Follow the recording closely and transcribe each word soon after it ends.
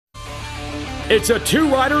It's a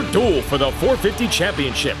two-rider duel for the 450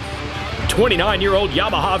 championship. 29-year-old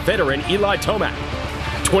Yamaha veteran Eli Tomac,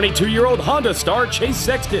 22-year-old Honda star Chase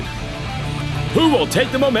Sexton. Who will take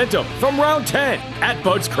the momentum from round 10 at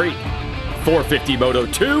Budds Creek? 450 Moto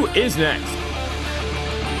 2 is next.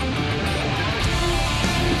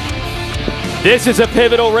 This is a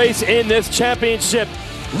pivotal race in this championship.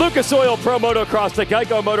 Lucas Oil Pro Motocross, the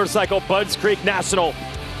Geico Motorcycle Budds Creek National.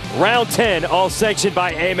 Round 10, all sanctioned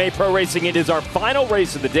by AMA Pro Racing. It is our final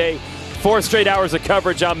race of the day. 4 straight hours of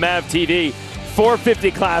coverage on MAV TV.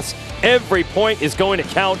 450 class, every point is going to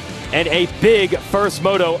count. And a big first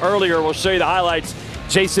moto earlier. We'll show you the highlights.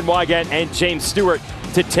 Jason Wygant and James Stewart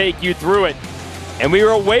to take you through it. And we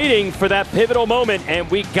were waiting for that pivotal moment, and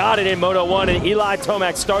we got it in Moto 1, and Eli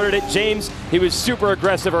Tomac started it. James, he was super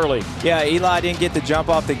aggressive early. Yeah, Eli didn't get the jump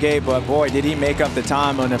off the gate, but boy, did he make up the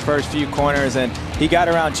time on the first few corners, and he got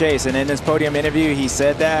around Chase. And in his podium interview, he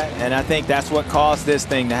said that, and I think that's what caused this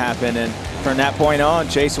thing to happen. And from that point on,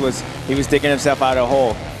 Chase was digging himself out of a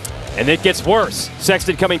hole. And it gets worse.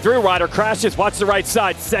 Sexton coming through, rider crashes, watch the right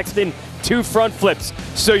side. Sexton, 2 front flips.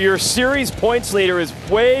 So your series points leader is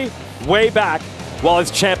way, way back, while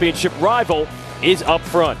his championship rival is up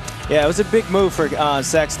front. Yeah, it was a big move for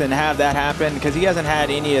Sexton to have that happen because he hasn't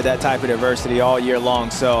had any of that type of adversity all year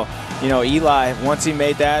long. So, you know, Eli, once he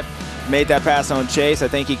made that pass on Chase, I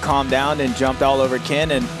think he calmed down and jumped all over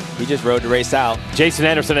Ken, and he just rode the race out. Jason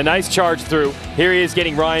Anderson, a nice charge through. Here he is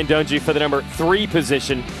getting Ryan Dungey for the number 3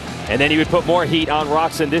 position, and then he would put more heat on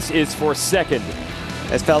Roxon. This is for second.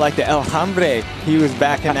 It felt like the El Hambre. He was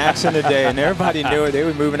back in action today, and everybody knew it. They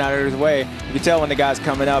were moving out of his way. You could tell when the guy's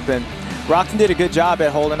coming up, and Roxon did a good job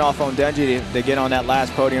at holding off on Dungey to get on that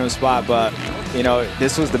last podium spot, but, you know,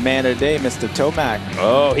 this was the man of the day, Mr. Tomac.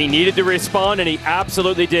 Oh, he needed to respond, and he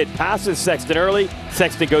absolutely did. Passes Sexton early.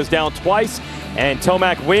 Sexton goes down twice, and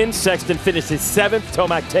Tomac wins. Sexton finishes 7th.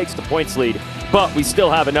 Tomac takes the points lead, but we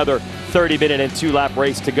still have another 30-minute and 2-lap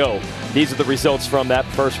race to go. These are the results from that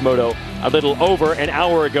first moto a little over an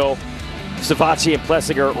hour ago. Savacci and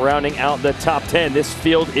Plessinger rounding out the top 10. This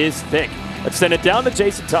field is thick. Let's send it down to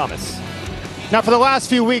Jason Thomas. Now, for the last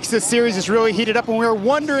few weeks, this series has really heated up, and we were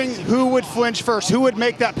wondering who would flinch first, who would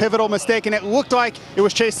make that pivotal mistake, and it looked like it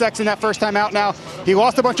was Chase Sexton that first time out. Now, he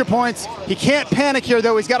lost a bunch of points. He can't panic here,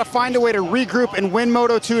 though. He's got to find a way to regroup and win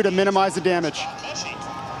Moto 2 to minimize the damage.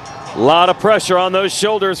 A lot of pressure on those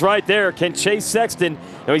shoulders right there. Can Chase Sexton,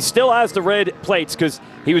 now he still has the red plates because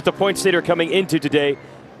he was the points leader coming into today.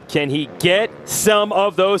 Can he get some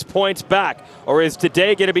of those points back? Or is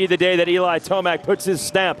today going to be the day that Eli Tomac puts his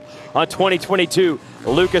stamp on 2022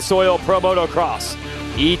 Lucas Oil Pro Motocross?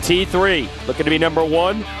 ET3 looking to be number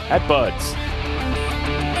 1 at Budds.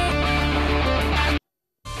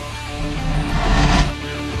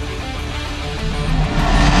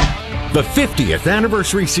 The 50th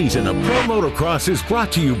anniversary season of Pro Motocross is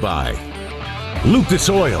brought to you by Lucas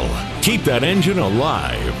Oil. Keep that engine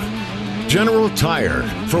alive. General Tire.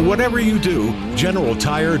 For whatever you do, General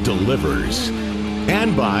Tire delivers.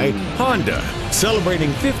 And by Honda,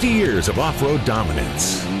 celebrating 50 years of off-road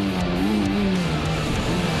dominance.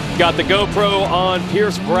 Got the GoPro on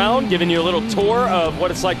Pierce Brown, giving you a little tour of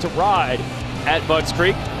what it's like to ride at Budds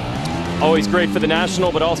Creek. Always great for the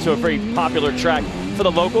national, but also a very popular track for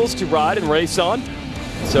the locals to ride and race on.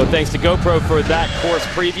 So thanks to GoPro for that course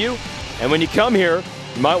preview. And when you come here,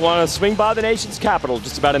 you might want to swing by the nation's capital,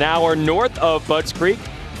 just about an hour north of Budds Creek.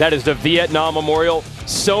 That is the Vietnam Memorial.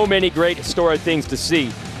 So many great historic things to see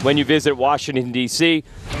when you visit Washington, D.C.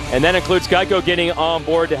 And that includes Geico getting on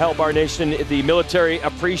board to help our nation at the Military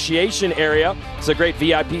Appreciation Area. It's a great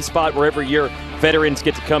VIP spot where every year veterans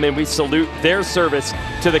get to come in. We salute their service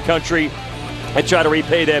to the country and try to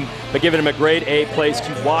repay them by giving them a grade A place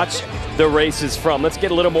to watch the races from. Let's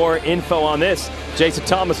get a little more info on this. Jason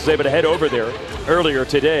Thomas was able to head over there earlier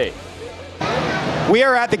today. We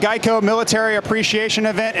are at the Geico Military Appreciation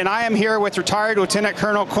event, and I am here with retired Lieutenant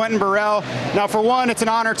Colonel Quentin Burrell. Now, for one, it's an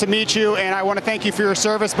honor to meet you, and I want to thank you for your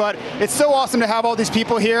service, but it's so awesome to have all these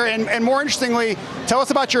people here, and more interestingly, tell us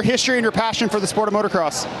about your history and your passion for the sport of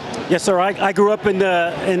motocross. Yes, sir. I grew up in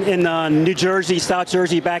New Jersey, South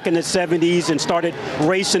Jersey, back in the 70s, and started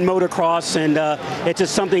racing motocross, and it's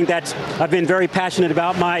just something that I've been very passionate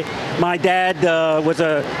about. My dad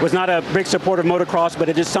was not a big supporter of motocross, but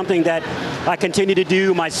it is something that I continue to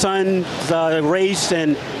do. My son race,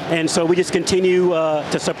 and And so we just continue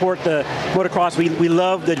to support the motocross. We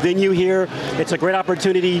love the venue here. It's a great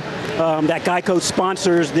opportunity that Geico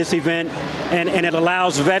sponsors this event, and it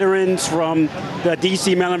allows veterans from the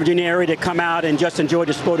DC, Maryland, Virginia area to come out and just enjoy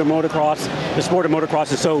the sport of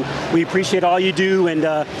motocross. And so we appreciate all you do, and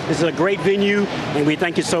this is a great venue, and we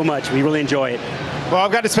thank you so much. We really enjoy it. Well,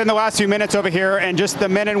 I've got to spend the last few minutes over here, and just the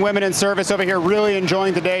men and women in service over here really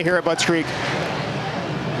enjoying the day here at Butts Creek.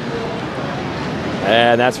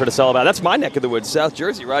 And that's what it's all about. That's my neck of the woods, South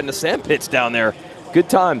Jersey, riding the sand pits down there. Good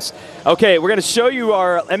times. Okay, we're going to show you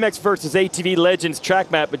our MX versus ATV Legends track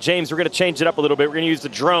map, but James, we're going to change it up a little bit. We're going to use the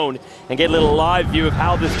drone and get a little live view of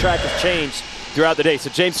how this track has changed throughout the day. So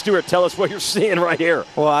James Stewart, tell us what you're seeing right here.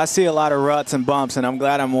 Well, I see a lot of ruts and bumps, and I'm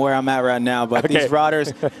glad I'm where I'm at right now. But okay. These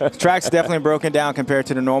riders, the track's definitely broken down compared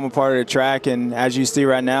to the normal part of the track, and as you see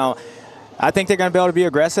right now, I think they're going to be able to be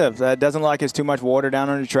aggressive. It doesn't look like it's too much water down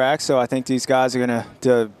on the track, so I think these guys are going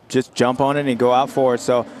to just jump on it and go out for it.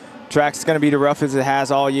 So track's going to be the roughest it has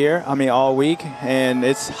all week, and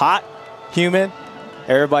it's hot, humid.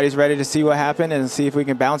 Everybody's ready to see what happened and see if we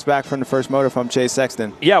can bounce back from the first moto from Chase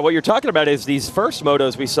Sexton. Yeah, what you're talking about is these first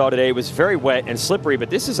motos we saw today was very wet and slippery, but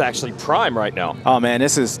this is actually prime right now. Oh man,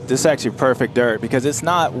 this is actually perfect dirt because it's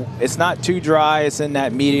not too dry. It's in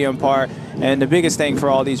that medium part, and the biggest thing for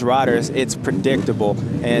all these riders, it's predictable,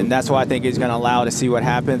 and that's why I think he's going to allow to see what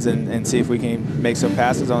happens and see if we can make some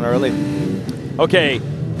passes on early. Okay.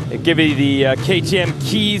 Give you the KTM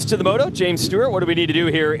keys to the moto. James Stewart, what do we need to do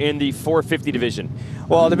here in the 450 division?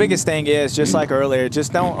 Well, the biggest thing is, just like earlier,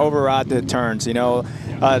 just don't override the turns. You know,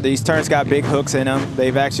 these turns got big hooks in them.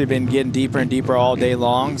 They've actually been getting deeper and deeper all day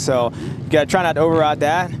long. So you got to try not to override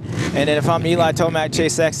that. And then if I'm Eli Tomac,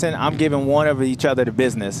 Chase Sexton, I'm giving one of each other the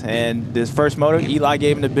business. And this first moto, Eli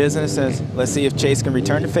gave him the business. And let's see if Chase can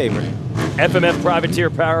return the favor. FMF Privateer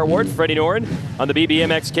Power Award, Freddie Noren on the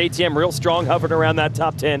BBMX KTM, real strong, hovering around that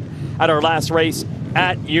top 10 at our last race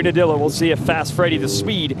at Unadilla. We'll see if Fast Freddy the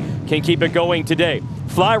Swede can keep it going today.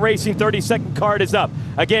 Fly Racing 30-second card is up.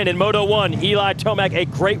 Again, in Moto 1, Eli Tomac, a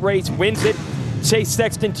great race, wins it. Chase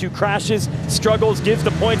Sexton, 2 crashes, struggles, gives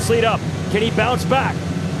the points lead up. Can he bounce back?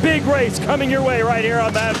 Big race coming your way right here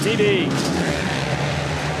on MAV TV.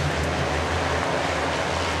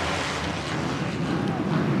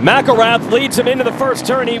 McElrath leads him into the first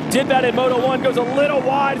turn. He did that in Moto 1, goes a little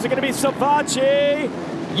wide. Is it going to be Savacci?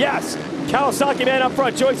 Yes. Kawasaki man up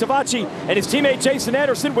front, Joey Savacci, and his teammate Jason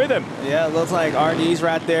Anderson with him. Yeah, it looks like RD's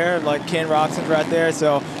right there, like Ken Roxon's right there,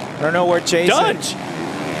 so I don't know where Chase is. Dunge!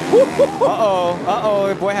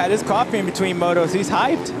 Uh-oh, boy had his coffee in between motos. He's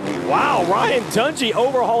hyped. Wow, Ryan Dungey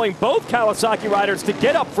overhauling both Kawasaki riders to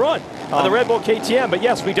get up front on the Red Bull KTM, but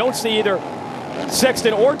yes, we don't see either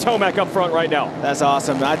Sexton or Tomac up front right now. That's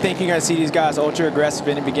awesome. I think you're going to see these guys ultra aggressive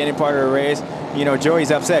in the beginning part of the race. You know,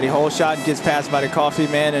 Joey's upset. He holds shot and gets passed by the coffee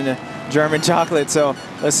man and the German chocolate. So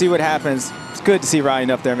let's see what happens. It's good to see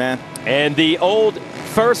Ryan up there, man. And the old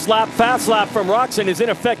first lap, fast lap from Roxon is in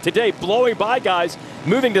effect today, blowing by guys,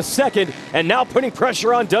 moving to second, and now putting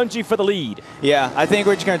pressure on Dungey for the lead. Yeah, I think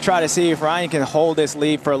we're just going to try to see if Ryan can hold this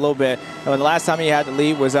lead for a little bit. The last time he had the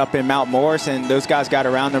lead was up in Mount Morris, and those guys got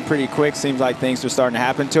around him pretty quick. Seems like things are starting to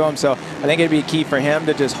happen to him. So I think it'd be key for him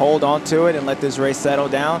to just hold on to it and let this race settle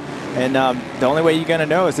down. And the only way you're going to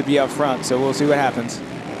know is to be up front. So we'll see what happens.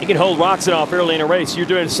 He can hold Roxon off early in a race. You're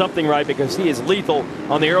doing something right because he is lethal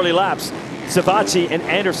on the early laps. Savacci and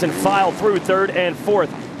Anderson file through third and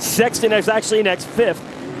fourth. Sexton is actually next, fifth.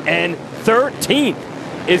 And 13th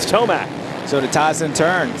is Tomac. So the ties in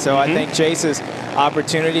turn. So I think Chase's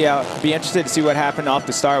opportunity, I'll be interested to see what happened off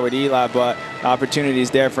the start with Eli, but the opportunity is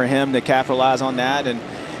there for him to capitalize on that. And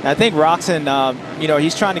I think Roxon, you know,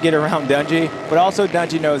 he's trying to get around Dungey, but also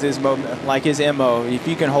Dungey knows his MO. If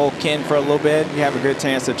you can hold Ken for a little bit, you have a good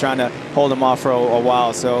chance of trying to hold him off for a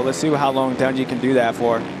while. So let's see how long Dungey can do that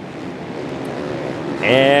for.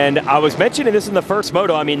 And I was mentioning this in the first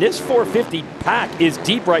moto. I mean, this 450 pack is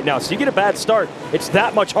deep right now. So you get a bad start, it's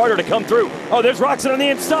that much harder to come through. Oh, there's Roxon on the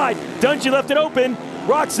inside. Dungey left it open.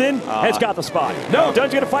 Roxon has got the spot. No,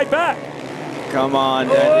 Dungey going to fight back. Come on,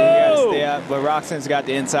 you got to stay up. But Roxon's got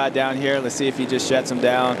the inside down here. Let's see if he just shuts him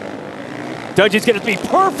down. Dungey's going to be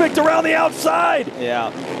perfect around the outside. Yeah.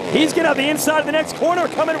 He's going to have the inside of the next corner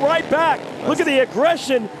coming right back. Look at the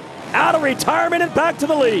aggression. Out of retirement and back to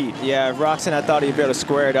the lead. Yeah, Roxon, I thought he'd be able to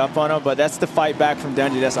square it up on him, but that's the fight back from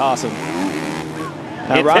Dungey. That's awesome.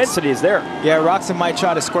 Intensity is there. Yeah, Roxon might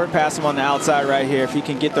try to squirt past him on the outside right here. If he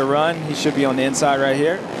can get the run, he should be on the inside right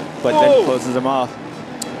here, but then he closes him off.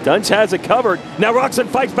 Dunge has it covered. Now Roxon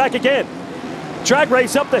fights back again. Drag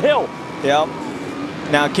race up the hill. Yep.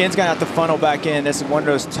 Now Ken's gonna have to funnel back in. This is one of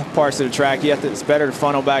those parts of the track. It's better to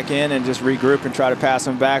funnel back in and just regroup and try to pass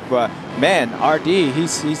him back. But man, RD,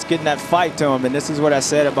 he's getting that fight to him, and this is what I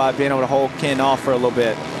said about being able to hold Ken off for a little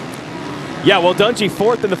bit. Yeah, well, Dungey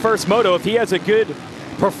fourth in the first moto. If he has a good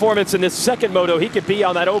performance in this second moto, he could be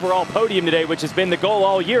on that overall podium today, which has been the goal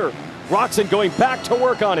all year. Roczen going back to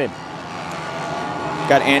work on him.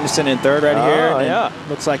 Got Anderson in third right here. Yeah.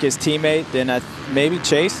 Looks like his teammate, then maybe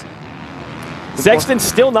Chase. Sexton's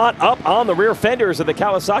still not up on the rear fenders of the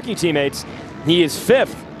Kawasaki teammates. He is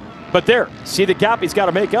fifth. But there, see the gap he's got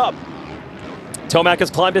to make up. Tomac has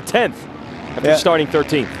climbed to 10th after starting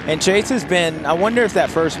 13th. And Chase has been, I wonder if that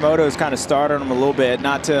first moto has kind of started him a little bit,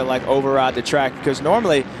 not to like override the track, because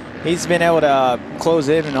normally he's been able to close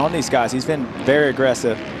in on these guys. He's been very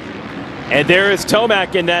aggressive. And there is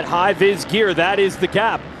Tomac in that high-vis gear. That is the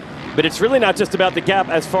gap. But it's really not just about the gap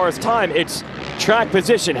as far as time. It's track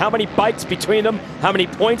position. How many bikes between them? How many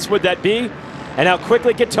points would that be? And how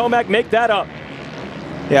quickly can Tomac make that up?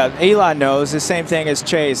 Yeah, Eli knows. The same thing as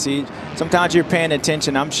Chase. Sometimes you're paying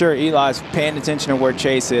attention. I'm sure Eli's paying attention to where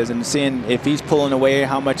Chase is and seeing if he's pulling away,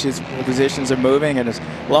 how much his positions are moving. And as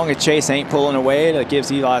long as Chase ain't pulling away, that gives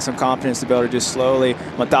Eli some confidence to be able to just slowly,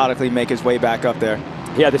 methodically make his way back up there.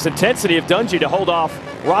 Yeah, this intensity of Dungey to hold off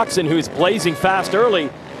Roczen, who's blazing fast early,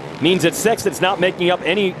 means that Sexton's not making up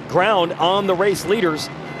any ground on the race leaders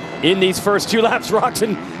in these first 2 laps.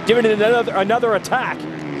 Roczen giving it another attack.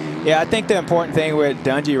 Yeah, I think the important thing with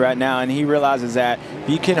Dungey right now, and he realizes that if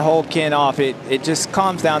you can hold Ken off, it just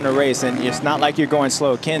calms down the race, and it's not like you're going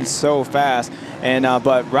slow. Ken's so fast, and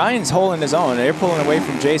but Ryan's holding his own. They're pulling away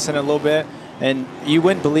from Jason a little bit, and you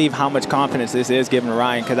wouldn't believe how much confidence this is giving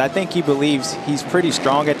Ryan, because I think he believes he's pretty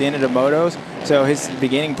strong at the end of the motos. So his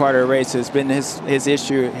beginning part of the race has been his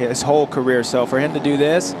issue his whole career. So for him to do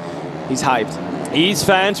this, he's hyped. East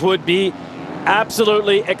fans would be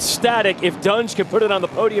absolutely ecstatic if Dunge could put it on the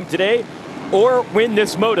podium today or win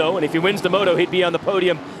this moto. And if he wins the moto, he'd be on the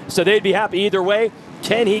podium. So they'd be happy either way.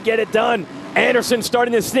 Can he get it done? Anderson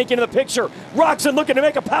starting to sneak into the picture. Roczen looking to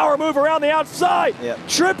make a power move around the outside. Yep.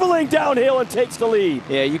 Tripling downhill and takes the lead.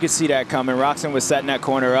 Yeah, you could see that coming. Roczen was setting that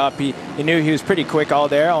corner up. He knew he was pretty quick all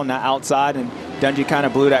there on the outside, and Dungey kind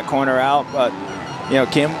of blew that corner out. But you know,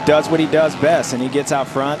 Kim does what he does best, and he gets out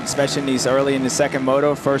front, especially in these early in the second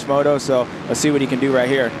moto, first moto. So let's see what he can do right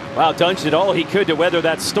here. Wow, Dunge did all he could to weather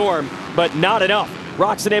that storm, but not enough.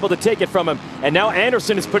 Roczen able to take it from him, and now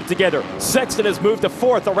Anderson has put it together. Sexton has moved to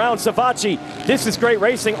 4th around Savacci. This is great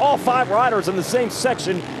racing. All 5 riders in the same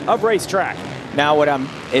section of racetrack. Now,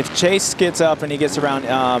 if Chase gets up and he gets around,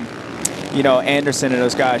 you know, Anderson and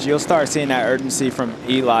those guys, you'll start seeing that urgency from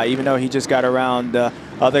Eli. Even though he just got around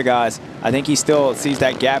other guys, I think he still sees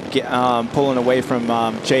that gap pulling away from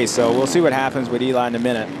Chase. So we'll see what happens with Eli in a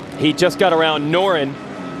minute. He just got around Noren,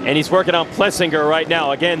 and he's working on Plessinger right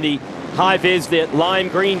now. Again, the high-vis, the lime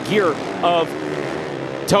green gear of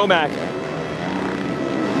Tomac.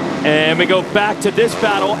 And we go back to this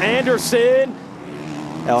battle. Anderson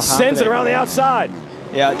sends it around the outside.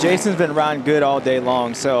 Yeah, Jason's been riding good all day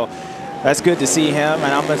long, so that's good to see him.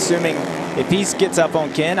 And I'm assuming if he gets up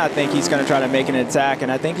on Ken, I think he's going to try to make an attack.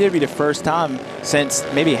 And I think it'll be the first time since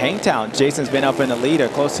maybe Hangtown Jason's been up in the lead or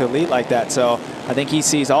close to the lead like that. So I think he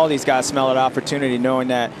sees all these guys smell an opportunity, knowing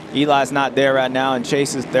that Eli's not there right now and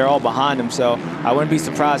Chase they're all behind him. So I wouldn't be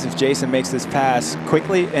surprised if Jason makes this pass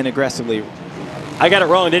quickly and aggressively. I got it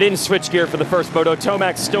wrong. They didn't switch gear for the first moto.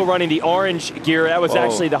 Tomac's still running the orange gear. That was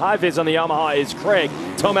actually the high vis on the Yamaha is Craig.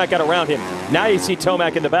 Tomac got around him. Now you see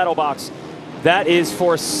Tomac in the battle box. That is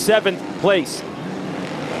for 7th place.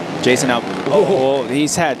 Jason up. Oh,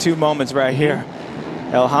 he's had 2 moments right here.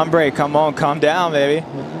 El Hombre, come on, calm down, baby.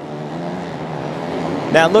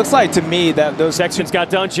 Now it looks like to me that those sections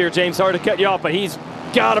got done here, James. Hard to cut you off, but he's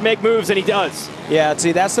got to make moves, and he does. Yeah,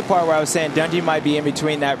 see, that's the part where I was saying Dungey might be in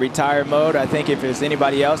between that retired mode. I think if it was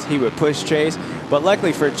anybody else, he would push Chase. But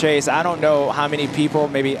luckily for Chase, I don't know how many people,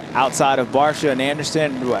 maybe outside of Barsha and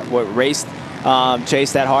Anderson, what raced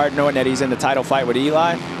Chase that hard, knowing that he's in the title fight with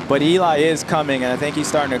Eli. But Eli is coming, and I think he's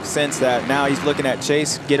starting to sense that. Now he's looking at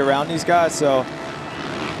Chase get around these guys. So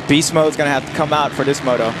beast mode's going to have to come out for this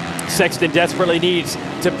moto. Sexton desperately needs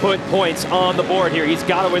to put points on the board here. He's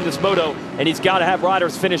got to win this moto, and he's got to have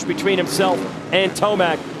riders finish between himself and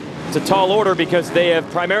Tomac. It's a tall order because they have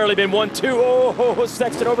primarily been 1-2. Oh,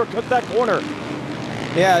 Sexton overcooked that corner.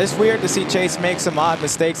 Yeah, it's weird to see Chase make some odd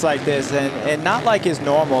mistakes like this, and not like his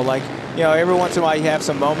normal. Like, you know, every once in a while you have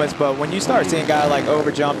some moments, but when you start seeing guys like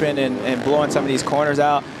over jumping and blowing some of these corners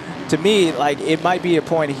out, to me, like, it might be a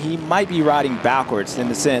point he might be riding backwards in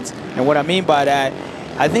the sense. And what I mean by that,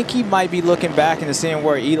 I think he might be looking back and seeing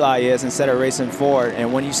where Eli is instead of racing forward.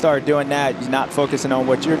 And when you start doing that, you're not focusing on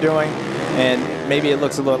what you're doing. And maybe it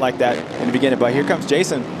looks a little like that in the beginning. But here comes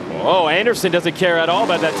Jason. Oh, Anderson doesn't care at all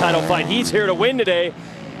about that title fight. He's here to win today,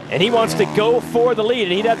 and he wants to go for the lead.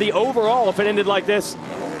 And he'd have the overall if it ended like this.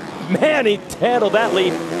 Man, he handled that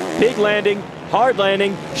lead. Big landing, hard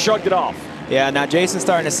landing, shrugged it off. Yeah, now Jason's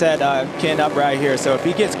starting to set Ken up right here. So if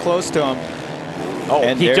he gets close to him. Oh,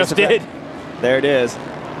 and he just did. There it is.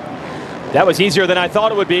 That was easier than I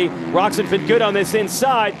thought it would be. Roczen's been good on this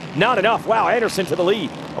inside. Not enough. Wow, Anderson to the lead.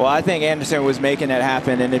 Well, I think Anderson was making that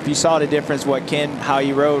happen. And if you saw the difference, how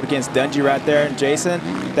he rode against Dungey right there and Jason,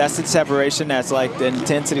 that's the separation. That's like the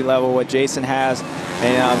intensity level what Jason has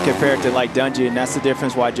and compared to like Dungey. And that's the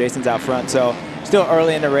difference why Jason's out front. So still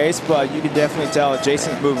early in the race, but you can definitely tell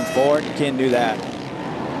Jason's moving forward. You can't do that.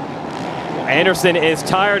 Anderson is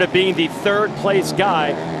tired of being the third place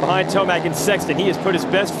guy behind Tomac and Sexton. He has put his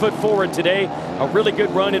best foot forward today. A really good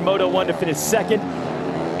run in Moto 1 to finish second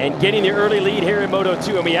and getting the early lead here in Moto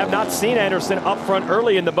 2. And we have not seen Anderson up front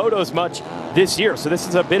early in the Motos much this year. So this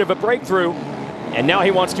is a bit of a breakthrough. And now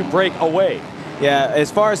he wants to break away. Yeah,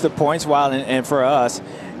 as far as the points, and for us,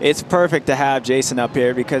 it's perfect to have Jason up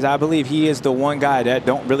here because I believe he is the one guy that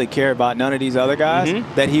don't really care about none of these other guys,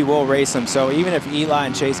 that he will race them. So even if Eli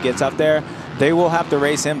and Chase gets up there, they will have to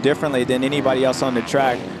race him differently than anybody else on the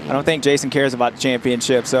track. I don't think Jason cares about the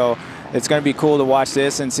championship. So it's going to be cool to watch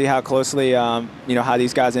this and see how closely, how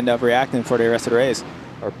these guys end up reacting for the rest of the race.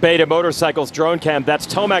 Our Beta Motorcycles drone cam, that's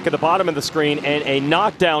Tomac at the bottom of the screen, and a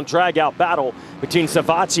knockdown drag-out battle between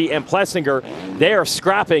Savacci and Plessinger. They are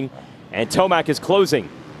scrapping, and Tomac is closing.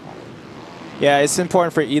 Yeah, it's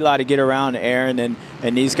important for Eli to get around Aaron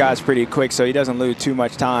and these guys pretty quick so he doesn't lose too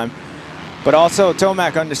much time. But also,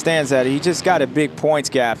 Tomac understands that he just got a big points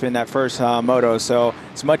gap in that first moto. So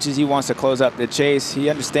as much as he wants to close up the chase, he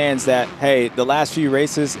understands that, hey, the last few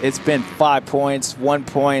races, it's been 5 points, 1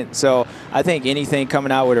 point. So I think anything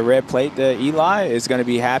coming out with a red plate to Eli is going to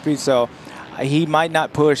be happy. So he might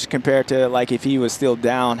not push compared to like if he was still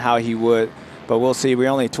down how he would. But we'll see. We're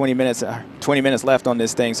only 20 minutes left on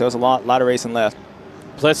this thing, so it's a lot of racing left.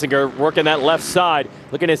 Plessinger working that left side,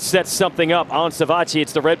 looking to set something up on Savacci.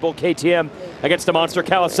 It's the Red Bull KTM against the Monster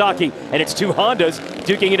Kawasaki, and it's two Hondas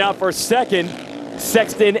duking it out for second,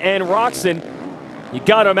 Sexton and Roczen. You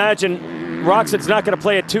got to imagine Roczen's not going to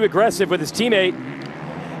play it too aggressive with his teammate.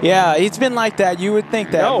 Yeah, he's been like that. You would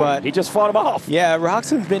think that, but he just fought him off. Yeah,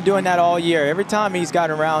 Roczen's been doing that all year. Every time he's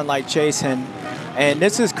gotten around like Chase, and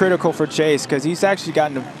this is critical for Chase because he's actually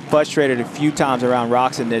gotten frustrated a few times around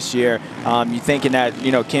Roczen this year. You thinking that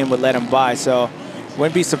Ken would let him by, so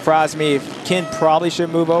wouldn't be surprised me if Ken probably should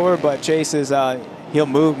move over, but Chase is he'll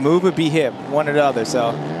move or be hit, one or the other.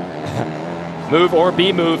 So move or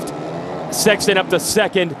be moved. Sexton up to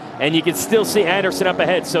second, and you can still see Anderson up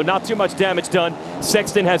ahead, so not too much damage done.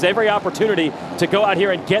 Sexton has every opportunity to go out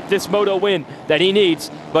here and get this moto win that he needs,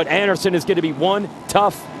 but Anderson is going to be one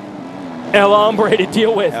tough El Hombre to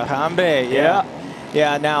deal with. El Hombre, yeah.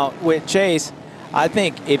 Yeah, now with Chase, I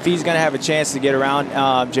think if he's going to have a chance to get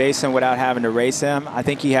around Jason without having to race him, I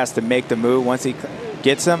think he has to make the move. Once he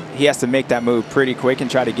gets him, he has to make that move pretty quick and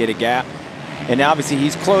try to get a gap. And obviously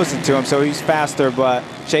he's closer to him, so he's faster, but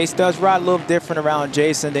Chase does ride a little different around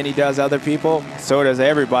Jason than he does other people. So does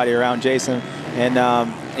everybody around Jason. And,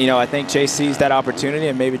 I think Chase sees that opportunity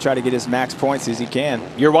and maybe try to get as max points as he can.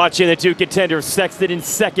 You're watching the two contenders, Sexton in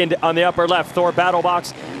second on the upper left. Thor battle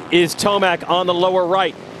box is Tomac on the lower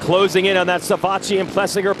right, closing in on that Savacci and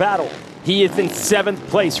Plessinger battle. He is in 7th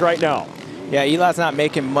place right now. Yeah, Eli's not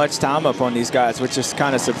making much time up on these guys, which is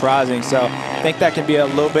kind of surprising. So I think that can be a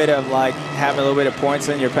little bit of like having a little bit of points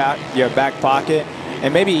in your back pocket.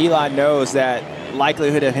 And maybe Eli knows that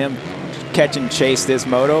likelihood of him catching Chase this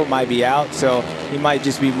moto might be out. So he might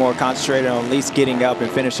just be more concentrated on at least getting up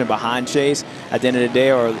and finishing behind Chase at the end of the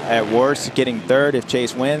day, or at worst, getting third if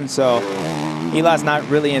Chase wins. So Eli's not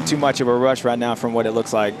really in too much of a rush right now from what it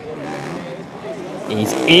looks like.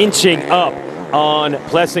 He's inching up on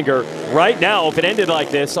Plessinger. Right now, if it ended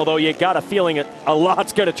like this, although you got a feeling a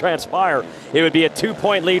lot's going to transpire, it would be a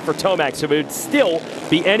 2-point lead for Tomac, so it would still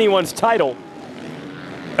be anyone's title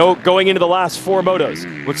going into the last 4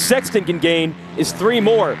 motos. What Sexton can gain is 3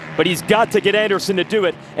 more, but he's got to get Anderson to do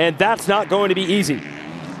it, and that's not going to be easy.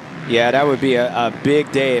 Yeah, that would be a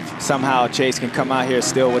big day if somehow Chase can come out here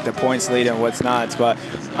still with the points lead and what's not. But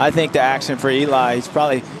I think the action for Eli, he's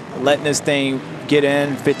probably letting this thing get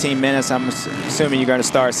in 15 minutes. I'm assuming you're going to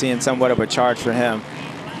start seeing somewhat of a charge for him.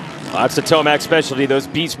 That's the Tomac specialty, those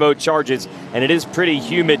beast mode charges, and it is pretty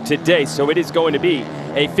humid today, so it is going to be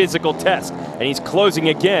a physical test. And he's closing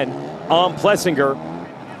again on Plessinger.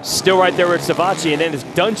 still right there with Savatgy, and then it's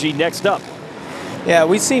Dungey next up. Yeah,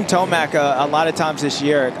 we've seen Tomac a lot of times this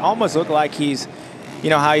year. It almost look like he's, you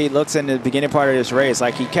know, how he looks in the beginning part of this race.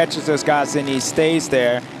 Like he catches those guys and he stays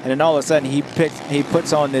there, and then all of a sudden he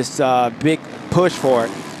puts on this big push for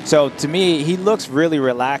it. So to me, he looks really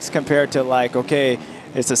relaxed compared to like, okay,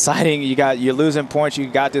 it's exciting. You're losing points. You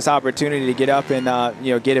got this opportunity to get up and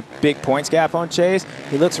you know, get a big points gap on Chase.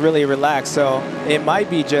 He looks really relaxed. So it might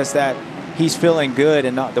be just that he's feeling good,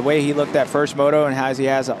 and the way he looked at first moto and how he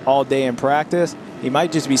has all day in practice, he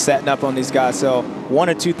might just be setting up on these guys. So one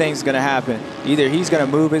or two things is going to happen. Either he's going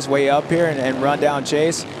to move his way up here and run down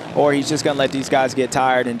Chase, or he's just going to let these guys get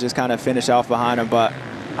tired and just kind of finish off behind him. But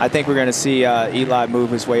I think we're going to see Eli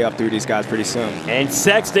move his way up through these guys pretty soon. And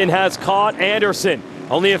Sexton has caught Anderson.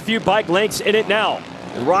 Only a few bike lengths in it now.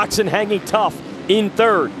 Roczen hanging tough in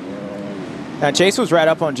third. Now Chase was right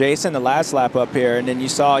up on Jason the last lap up here, and then you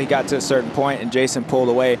saw he got to a certain point and Jason pulled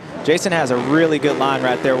away. Jason has a really good line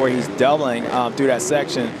right there where he's doubling through that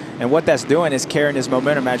section, and what that's doing is carrying his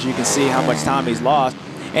momentum. As you can see how much time he's lost,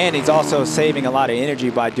 and he's also saving a lot of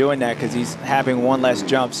energy by doing that because he's having one less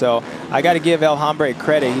jump. So I got to give El Hombre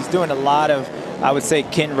credit. He's doing a lot of, I would say,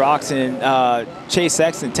 Ken Roczen and Chase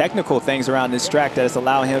Sexton technical things around this track that has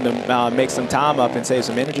allowed him to make some time up and save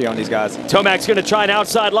some energy on these guys. Tomac's going to try an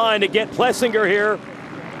outside line to get Plessinger here,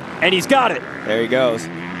 and he's got it. There he goes.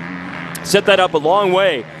 Set that up a long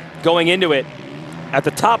way going into it at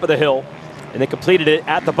the top of the hill, and they completed it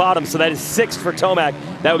at the bottom, so that is 6th for Tomac.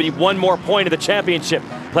 That would be one more point of the championship.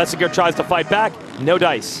 Plessinger tries to fight back, no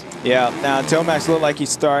dice. Yeah, now Tomac's look like he's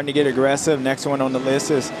starting to get aggressive. Next one on the list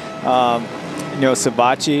is you know,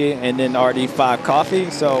 Savatgy and then RD5 Coffee.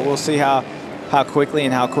 So we'll see how quickly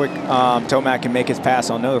and how quick Tomac can make his pass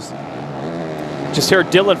on those. Just heard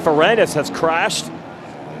Dylan Ferrandis has crashed.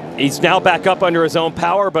 He's now back up under his own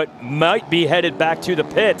power, but might be headed back to the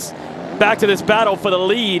pits. Back to this battle for the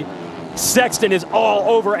lead. Sexton is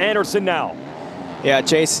all over Anderson now. Yeah,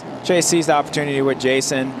 Chase sees the opportunity with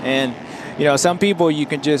Jason, and you know, some people you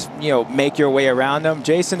can just, you know, make your way around them.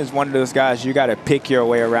 Jason is one of those guys you got to pick your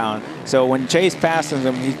way around. So when Chase passes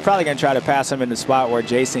him, he's probably going to try to pass him in the spot where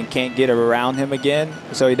Jason can't get around him again,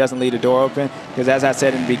 so he doesn't leave the door open. Because as I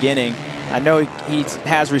said in the beginning, I know he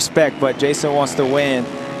has respect, but Jason wants to win,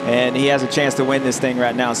 and he has a chance to win this thing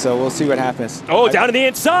right now. So we'll see what happens. Oh, down to the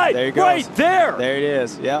inside. There you go. Right there. There it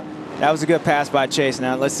is. Yeah, that was a good pass by Chase.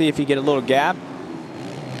 Now let's see if he get a little gap.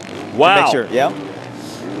 Wow. Make sure. Yep.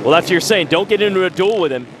 Well, that's what you're saying. Don't get into a duel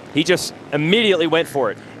with him. He just immediately went for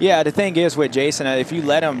it. Yeah, the thing is with Jason, if you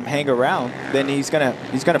let him hang around, then he's gonna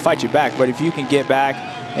fight you back. But if you can get back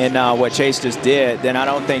and what Chase just did, then I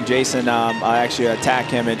don't think Jason actually attack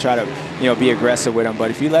him and try to, you know, be aggressive with him. But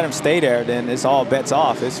if you let him stay there, then it's all bets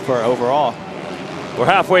off. It's for overall. We're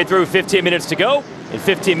halfway through, 15 minutes to go. In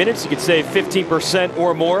 15 minutes, you could save 15%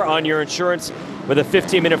 or more on your insurance with a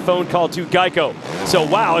 15-minute phone call to Geico. So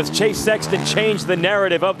wow, as Chase Sexton changed the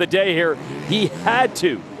narrative of the day here, he had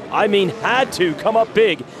to, I mean had to, come up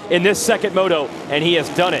big in this second moto, and he has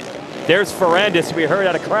done it. There's Ferrandis, we heard,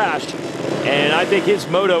 had a crash, and I think his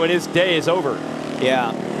moto and his day is over.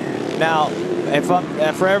 Yeah. Now,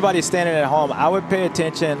 for everybody standing at home, I would pay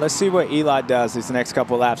attention. Let's see what Eli does these next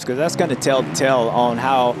couple laps, because that's going to tell on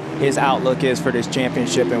how his outlook is for this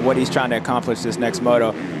championship and what he's trying to accomplish this next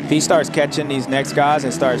moto. If he starts catching these next guys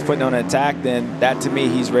and starts putting on an attack, then that to me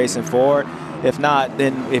he's racing forward. If not,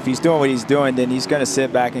 then if he's doing what he's doing, then he's going to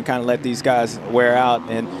sit back and kind of let these guys wear out.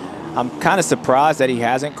 And I'm kind of surprised that he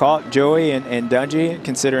hasn't caught Joey and Dungey,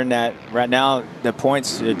 considering that right now the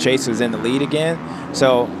points, Chase was in the lead again.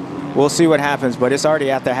 So we'll see what happens, but it's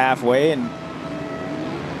already at the halfway, and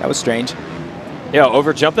that was strange. Yeah,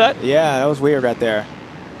 overjump that? Yeah, that was weird right there.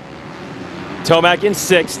 Tomac in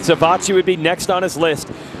 6th. Savatgy would be next on his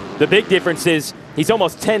list. The big difference is he's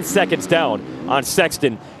almost 10 seconds down on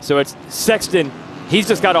Sexton. So it's Sexton, he's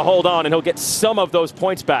just got to hold on, and he'll get some of those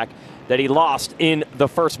points back that he lost in the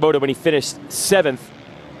first moto when he finished 7th.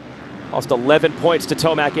 Lost 11 points to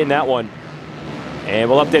Tomac in that one. And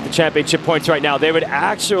we'll update the championship points right now. They would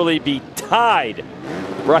actually be tied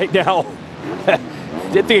right now.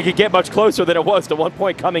 Didn't think it could get much closer than it was to 1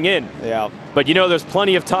 point coming in. Yeah. But you know there's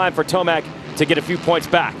plenty of time for Tomac to get a few points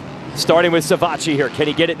back. Starting with Savatgy here. Can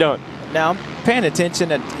he get it done? Now, I'm paying attention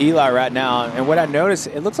to Eli right now, and what I noticed,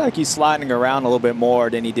 it looks like he's sliding around a little bit more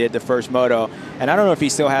than he did the first moto. And I don't know if he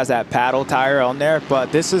still has that paddle tire on there,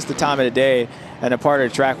 but this is the time of the day and a part of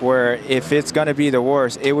the track where if it's going to be the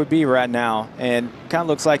worst, it would be right now. And kind of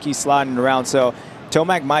looks like he's sliding around. So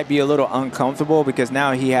Tomac might be a little uncomfortable because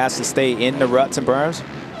now he has to stay in the ruts and berms.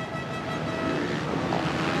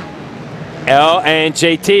 Oh, and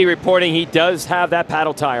JT reporting he does have that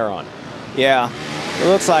paddle tire on. Yeah, it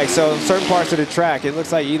looks like so. Certain parts of the track, it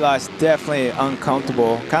looks like Eli's definitely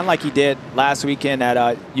uncomfortable, kind of like he did last weekend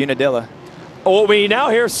at Unadilla. Oh, we now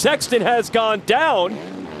hear Sexton has gone down.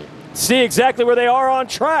 See exactly where they are on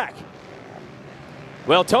track.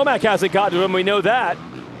 Well, Tomac hasn't gotten to him, we know that.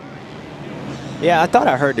 Yeah, I thought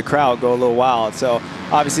I heard the crowd go a little wild. So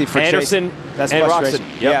obviously for Anderson Chase, that's and frustration.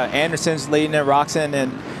 Roczen. Yep. Yeah, Anderson's leading at Roczen,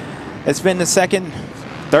 and it's been the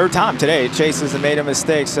third time today Chase has made a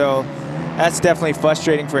mistake. So that's definitely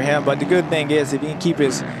frustrating for him. But the good thing is if he can keep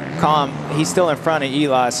his calm, he's still in front of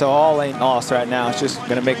Eli. So all ain't lost right now. It's just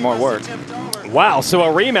going to make more work. Wow, so a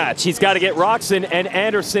rematch. He's got to get Roczen and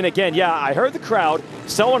Anderson again. Yeah, I heard the crowd.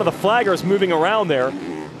 Saw one of the flaggers moving around there.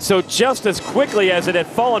 So just as quickly as it had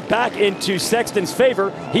fallen back into Sexton's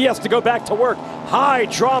favor, he has to go back to work. High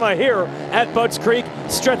drama here at Budds Creek.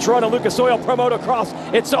 Stretch run of Lucas Oil Pro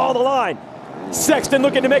Motocross. It's all the line. Sexton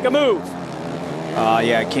looking to make a move.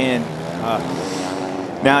 Yeah, Ken.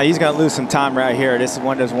 Now he's going to lose some time right here. This is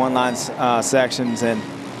one of those one-line sections, and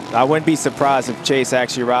I wouldn't be surprised if Chase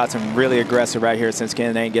actually rides him really aggressive right here since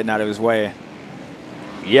Ken ain't getting out of his way.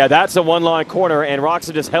 Yeah, that's a one-line corner, and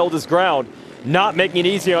Roczen just held his ground, not making it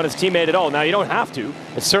easy on his teammate at all. Now, you don't have to.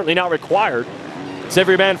 It's certainly not required. It's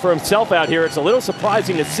every man for himself out here. It's a little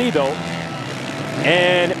surprising to see, though.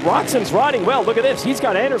 And Roczen's riding well. Look at this. He's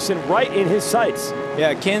got Anderson right in his sights.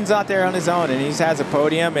 Yeah, Ken's out there on his own, and he has a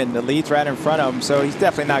podium, and the lead's right in front of him, so he's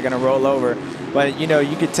definitely not going to roll over. But, you know,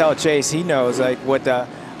 you could tell Chase, he knows, like, what the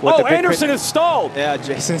Anderson is stalled. Yeah,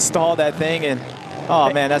 Jason stalled that thing, and,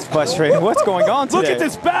 oh, man, that's frustrating. What's going on today? Look at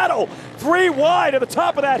this battle. 3 wide at the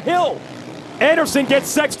top of that hill. Anderson gets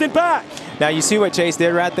Sexton back. Now, you see what Chase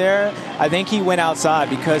did right there? I think he went outside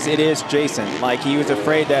because it is Jason. Like, he was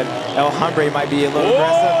afraid that El Hombre might be a little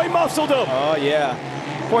aggressive. Oh, he muscled him. Oh,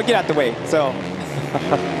 yeah. Boy, get out the way. So,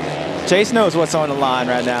 Chase knows what's on the line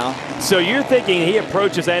right now. So you're thinking he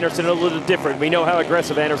approaches Anderson a little different. We know how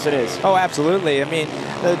aggressive Anderson is. Oh, absolutely. I mean,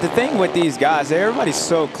 the thing with these guys, everybody's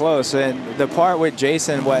so close. And the part with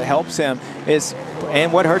Jason, what helps him is,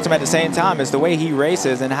 and what hurts him at the same time, is the way he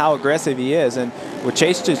races and how aggressive he is. And well,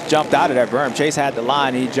 Chase just jumped out of that berm. Chase had the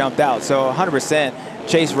line, he jumped out. So 100%,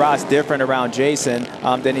 Chase rides different around Jason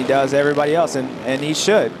than he does everybody else. And he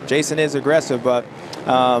should. Jason is aggressive, but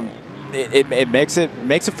it makes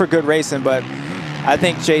it for good racing. But I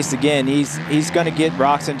think Chase, again, he's going to get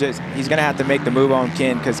Roczen. He's going to have to make the move on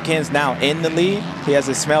Ken because Ken's now in the lead. He has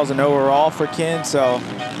the smells and overall for Ken, so I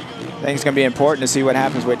think it's going to be important to see what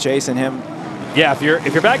happens with Chase and him. Yeah, if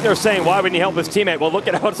you're back there saying, why wouldn't he help his teammate? Well, look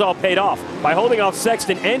at how it's all paid off. By holding off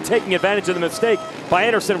Sexton and taking advantage of the mistake by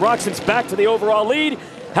Anderson, Roczen's back to the overall lead.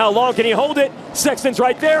 How long can he hold it? Sexton's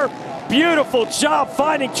right there. Beautiful job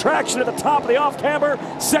finding traction at the top of the off-camber.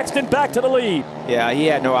 Sexton back to the lead. Yeah, he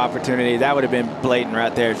had no opportunity. That would have been blatant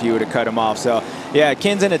right there if you would have cut him off. So, yeah,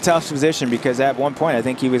 Ken's in a tough position because at one point I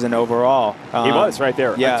think he was an overall. He was right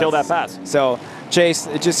there until that pass. So, Chase,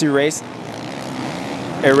 it just erased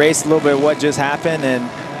a little bit of what just happened, and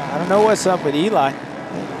I don't know what's up with Eli.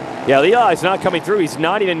 Yeah, Eli's not coming through. He's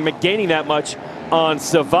not even gaining that much on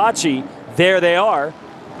Savatgy. There they are.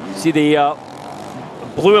 See the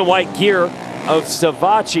blue and white gear of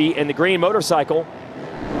Savatgy and the green motorcycle.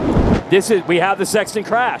 We have the Sexton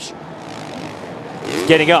crash.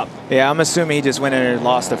 Getting up. Yeah, I'm assuming he just went in and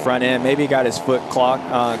lost the front end. Maybe he got his foot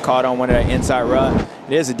caught on one of that inside rut.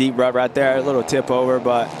 It is a deep rut right there, a little tip over,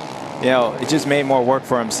 but you know, it just made more work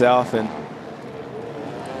for himself. And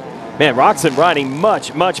man, Roczen riding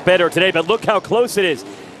much, much better today, but look how close it is.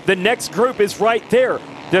 The next group is right there.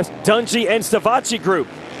 The Dungey and Savatgy group.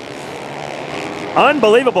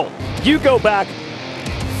 Unbelievable. You go back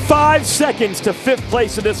 5 seconds to 5th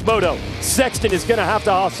place in this moto. Sexton is going to have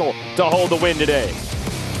to hustle to hold the win today.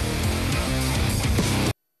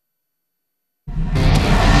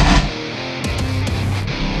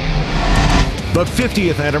 The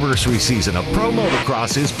 50th anniversary season of Pro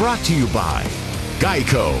Motocross is brought to you by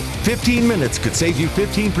Geico. 15 minutes could save you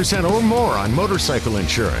 15% or more on motorcycle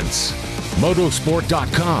insurance.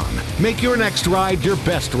 Motosport.com. Make your next ride your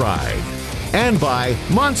best ride. And by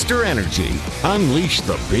Monster Energy. Unleash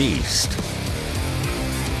the beast.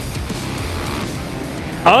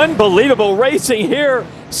 Unbelievable racing here.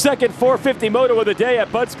 Second 450 moto of the day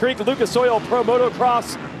at Budds Creek Lucas Oil Pro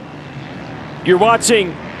Motocross. You're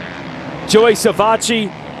watching Joey Savatgy,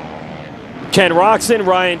 Ken Roczen,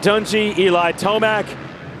 Ryan Dungey, Eli Tomac,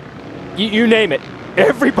 you name it.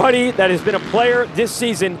 Everybody that has been a player this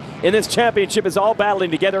season in this championship is all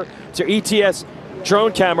battling together to ETS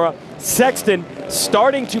drone camera. Sexton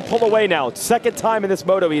starting to pull away now. Second time in this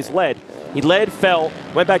moto he's led. He led, fell,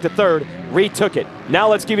 went back to third, retook it. Now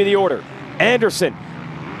let's give you the order. Anderson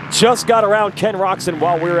just got around Ken Roczen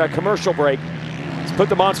while we were at commercial break. Let's put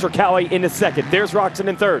the Monster Cowie into second. There's Roczen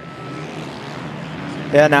in third.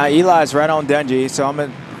 Yeah, now Eli's right on Dungey, so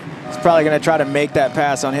he's probably going to try to make that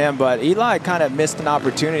pass on him, but Eli kind of missed an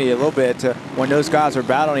opportunity a little bit to, when those guys were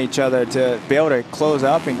battling each other, to be able to close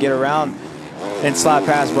up and get around and slide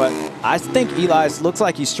past. But I think Eli looks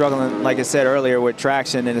like he's struggling, like I said earlier, with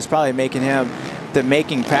traction, and it's probably making him, the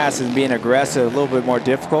making passes and being aggressive, a little bit more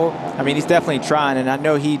difficult. I mean, he's definitely trying, and I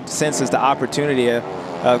know he senses the opportunity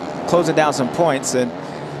of closing down some points,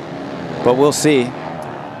 but we'll see.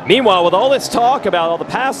 Meanwhile, with all this talk about all the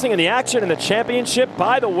passing and the action in the championship,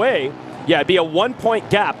 by the way, yeah, it'd be a 1-point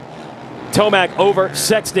gap. Tomac over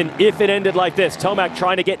Sexton if it ended like this. Tomac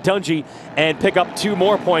trying to get Dungey and pick up 2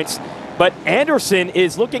 more points. But Anderson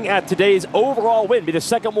is looking at today's overall win, be the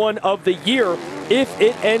second one of the year if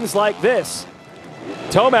it ends like this.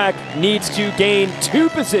 Tomac needs to gain 2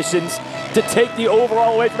 positions to take the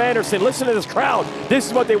overall away from Anderson. Listen to this crowd. This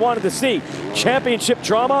is what they wanted to see. Championship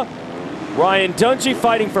drama. Ryan Dungey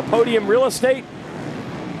fighting for podium real estate.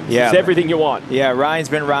 Yeah, it's everything you want. Yeah, Ryan's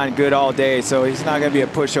been riding good all day, so he's not going to be a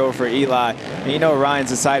pushover for Eli. And you know Ryan's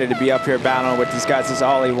decided to be up here battling with these guys. This is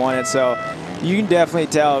all he wanted. So you can definitely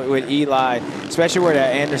tell with Eli, especially where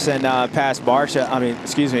that Anderson passed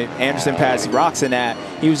Anderson passed Roczen at,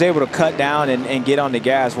 he was able to cut down and get on the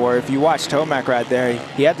gas, where if you watch Tomac right there,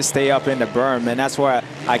 he had to stay up in the berm, and that's why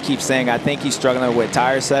I keep saying I think he's struggling with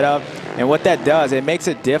tire setup. And what that does, it makes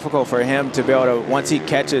it difficult for him to be able to, once he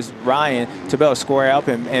catches Ryan, to be able to square up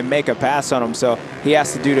and make a pass on him. So he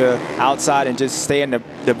has to do the outside and just stay in the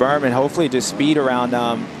berm and hopefully just speed around,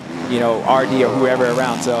 RD or whoever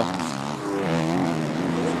around. So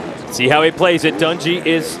see how he plays it. Dungey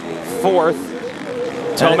is 4th.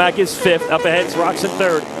 Tomac is 5th. Up ahead is Roczen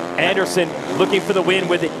 3rd. Anderson looking for the win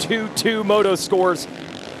with it. 2-2 moto scores.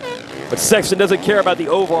 But Sexton doesn't care about the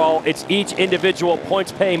overall. It's each individual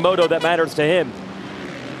points-paying moto that matters to him.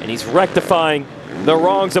 And he's rectifying the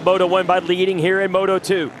wrongs of Moto 1 by leading here in Moto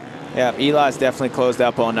 2. Yeah, Eli's definitely closed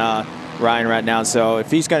up on Ryan right now. So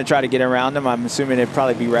if he's going to try to get around him, I'm assuming it'd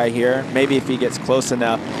probably be right here. Maybe if he gets close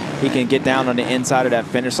enough, he can get down on the inside of that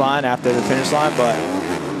finish line after the finish line. But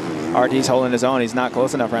RD's holding his own. He's not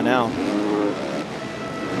close enough right now.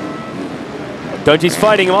 Dungey's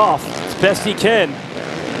fighting him off as best he can.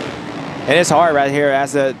 And it's hard right here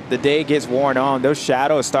as the day gets worn on. Those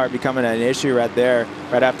shadows start becoming an issue right there.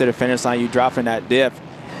 Right after the finish line, you drop in that dip.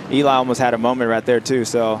 Eli almost had a moment right there too.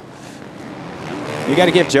 So you got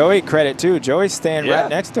to give Joey credit too. Joey's staying right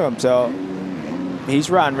next to him, so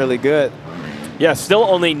he's riding really good. Yeah, still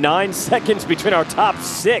only 9 seconds between our top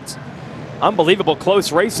 6. Unbelievable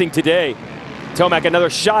close racing today. Tomac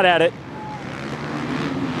another shot at it.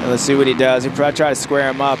 Let's see what he does. He probably try to square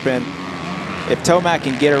him up, and if Tomac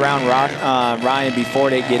can get around Ryan before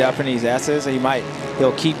they get up in these S's,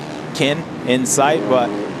 he'll keep Ken in sight, but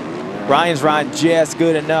Ryan's riding just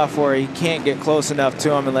good enough where he can't get close enough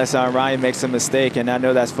to him unless Ryan makes a mistake, and I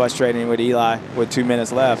know that's frustrating with Eli with 2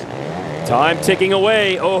 minutes left. Time ticking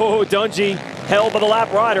away. Oh, Dungey held by the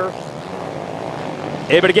lap rider.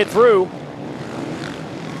 Able to get through.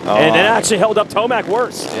 Oh. And then actually held up Tomac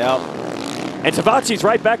worse. Yep. And Tavachi's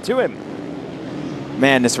right back to him.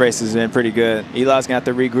 Man, this race has been pretty good. Eli's going to have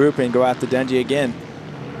to regroup and go after Dungey again.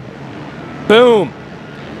 Boom.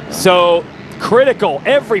 So critical.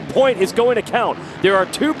 Every point is going to count. There are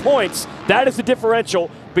 2 points. That is the differential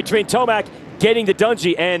between Tomac getting to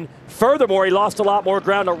Dungey. And furthermore, he lost a lot more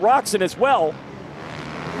ground to Roczen as well.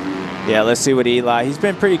 Yeah, let's see what Eli. He's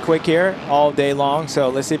been pretty quick here all day long. So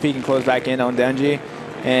let's see if he can close back in on Dungey.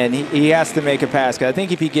 And he has to make a pass, because I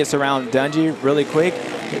think if he gets around Dungey really quick,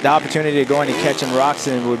 the opportunity to go in and catch him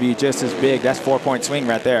Roczen would be just as big. That's 4-point swing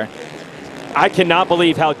right there. I cannot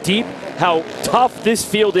believe how deep, how tough this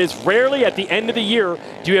field is. Rarely at the end of the year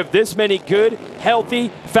do you have this many good, healthy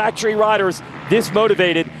factory riders this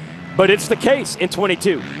motivated. But it's the case in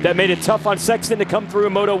 22. That made it tough on Sexton to come through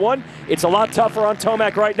in Moto 1. It's a lot tougher on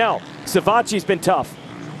Tomac right now. Savachi's been tough.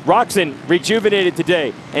 Roczen rejuvenated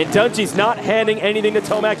today, and Dungey's not handing anything to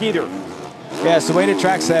Tomac either. Yeah, it's the way the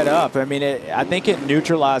track's set up. I mean, I think it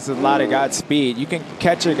neutralizes a lot of guys' speed. You can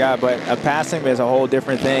catch a guy, but a passing is a whole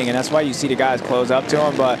different thing, and that's why you see the guys close up to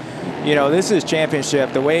him. But, you know, this is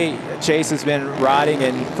championship. The way Chase has been riding,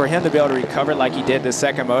 and for him to be able to recover like he did the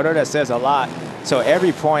second moto, that says a lot. So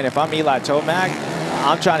every point, if I'm Eli Tomac,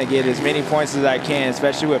 I'm trying to get as many points as I can,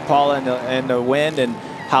 especially with Paula and the wind and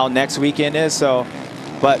how next weekend is. So,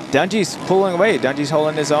 but Dungey's pulling away. Dungey's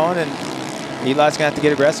holding his own, and Eli's going to have to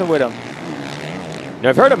get aggressive with him. Now,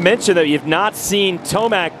 I've heard him mention that you've not seen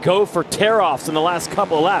Tomac go for tear-offs in the last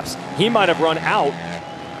couple of laps. He might have run out.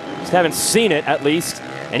 Just haven't seen it, at least.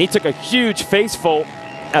 And he took a huge faceful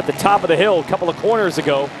at the top of the hill a couple of corners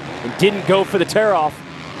ago and didn't go for the tear-off.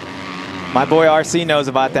 My boy RC knows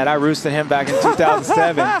about that. I roosted him back in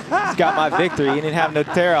 2007. He's got my victory. He didn't have no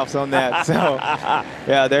tear-offs on that. So,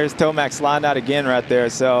 yeah, there's Tomac sliding out again right there.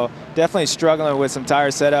 So, definitely struggling with some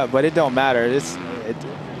tire setup, but it don't matter.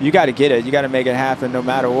 You got to get it. You got to make it happen no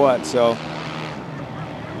matter what. So,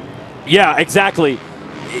 yeah, exactly.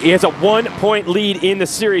 He has a 1-point lead in the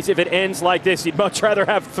series. If it ends like this, he'd much rather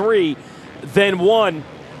have 3 than 1.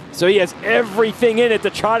 So he has everything in it to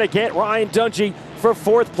try to get Ryan Dungey for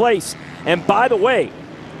 4th place. And by the way,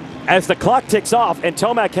 as the clock ticks off and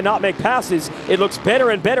Tomac cannot make passes, it looks better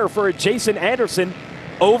and better for Jason Anderson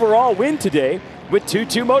overall win today with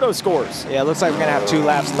 2-2 moto scores. Yeah, it looks like we're going to have 2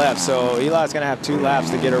 laps left. So Eli's going to have 2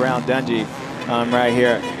 laps to get around Dungey right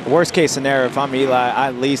here. Worst case scenario, if I'm Eli, I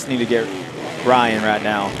at least need to get Ryan right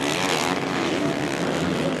now.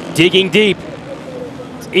 Digging deep,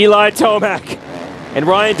 it's Eli Tomac. And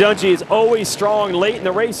Ryan Dungey is always strong late in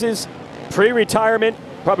the races, pre-retirement,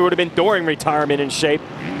 probably would have been during retirement in shape.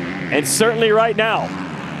 And certainly right now,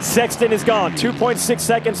 Sexton is gone, 2.6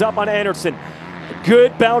 seconds up on Anderson.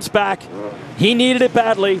 Good bounce back. He needed it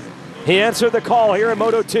badly. He answered the call here in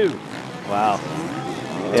Moto 2. Wow.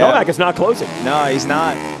 Tomac is not closing. No, he's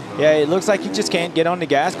not. Yeah, it looks like he just can't get on the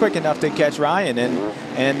gas quick enough to catch Ryan,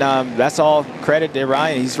 and that's all credit to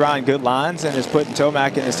Ryan. He's running good lines and is putting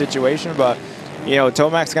Tomac in a situation, but you know,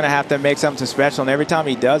 Tomac's going to have to make something special, and every time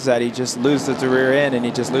he does that, he just loses the rear end and he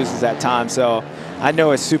just loses that time. So I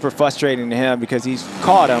know it's super frustrating to him because he's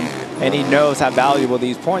caught him and he knows how valuable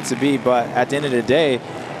these points would be, but at the end of the day,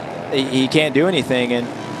 he can't do anything. And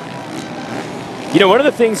you know, one of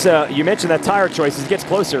the things you mentioned, that tire choice, as it gets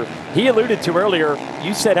closer, he alluded to earlier,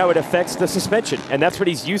 you said how it affects the suspension, and that's what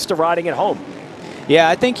he's used to riding at home. Yeah,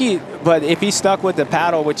 I think but if he's stuck with the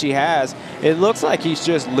paddle, which he has, it looks like he's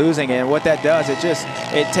just losing it. And what that does, it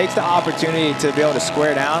takes the opportunity to be able to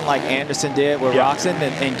square down like Anderson did with Roczen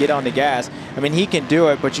and get on the gas. I mean, he can do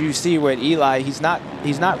it, but you see with Eli, he's not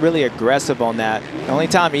really aggressive on that. The only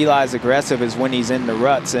time Eli is aggressive is when he's in the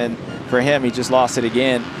ruts, and for him, he just lost it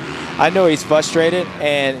again. I know he's frustrated,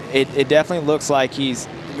 and it definitely looks like he's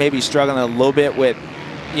maybe struggling a little bit with,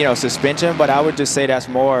 you know, suspension, but I would just say that's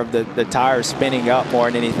more of the tires spinning up more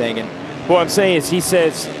than anything. And what I'm saying is, he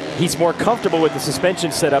says he's more comfortable with the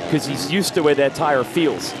suspension setup because he's used to the way that tire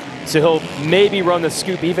feels. So he'll maybe run the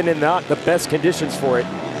scoop even in not the best conditions for it,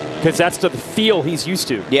 because that's the feel he's used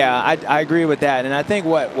to. Yeah, I agree with that, and I think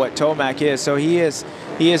what Tomac is, so he is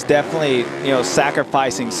definitely, you know,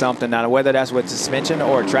 sacrificing something now, whether that's with suspension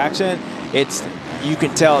or traction. You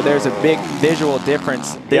can tell there's a big visual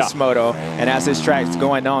difference this moto, and as this track's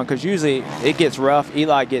going on, because usually it gets rough,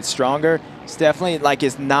 Eli gets stronger. It's definitely like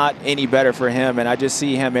it's not any better for him, and I just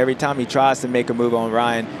see him every time he tries to make a move on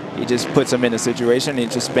Ryan, he just puts him in a situation and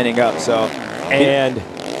he's just spinning up. So, and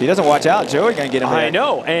if he doesn't watch out, Joey gonna get him there. I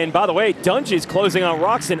know, and by the way, Dungey's closing on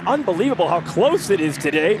Roczen. Unbelievable how close it is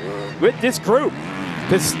today with this group,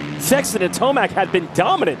 because Sexton and Tomac had been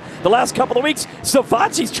dominant the last couple of weeks.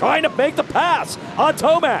 Savacci's trying to make the pass on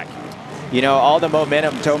Tomac. You know, all the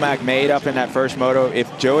momentum Tomac made up in that first moto,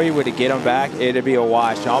 if Joey were to get him back, it'd be a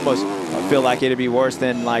wash. I almost feel like it'd be worse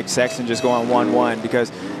than like Sexton just going 1-1,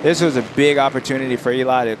 because this was a big opportunity for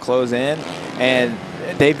Eli to close in, and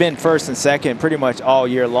they've been first and second pretty much all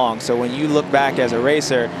year long. So when you look back as a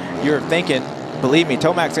racer, you're thinking, believe me,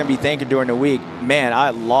 Tomac's going to be thinking during the week, man,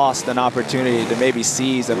 I lost an opportunity to maybe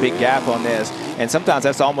seize a big gap on this. And sometimes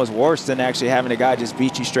that's almost worse than actually having a guy just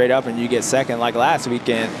beat you straight up and you get second like last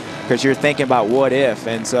weekend, because you're thinking about what if.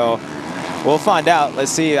 And so we'll find out.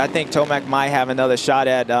 Let's see. I think Tomac might have another shot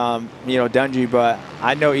at, you know, Dungey, but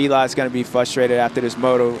I know Eli's going to be frustrated after this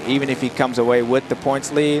moto, even if he comes away with the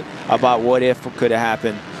points lead, about what if could have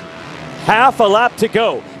happened. Half a lap to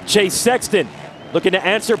go. Chase Sexton looking to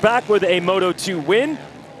answer back with a Moto 2 win.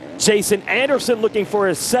 Jason Anderson looking for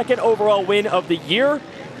his 2nd overall win of the year.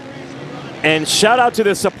 And shout out to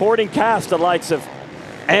the supporting cast, the likes of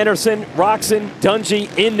Anderson, Roczen,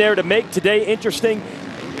 Dungey in there to make today interesting.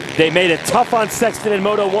 They made it tough on Sexton in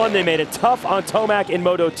Moto 1. They made it tough on Tomac in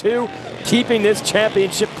Moto 2, keeping this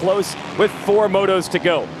championship close with 4 motos to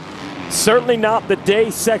go. Certainly not the day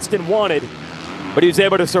Sexton wanted, but he was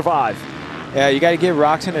able to survive. Yeah, you got to give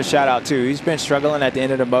Roczen a shout out too. He's been struggling at the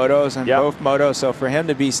end of the motos and both motos, so for him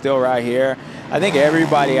to be still right here, I think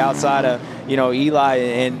everybody outside of, you know, Eli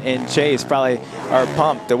and Chase probably are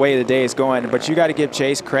pumped the way the day is going. But you got to give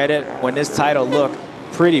Chase credit. When this title, look,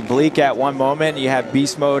 pretty bleak at one moment. You had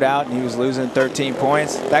beast mode out, and he was losing 13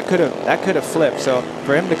 points. That could have flipped. So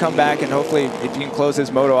for him to come back and hopefully, if you can close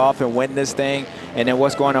this moto off and win this thing, and then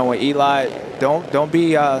what's going on with Eli, don't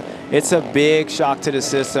be. It's a big shock to the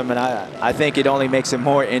system, and I think it only makes it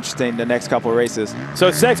more interesting the next couple of races.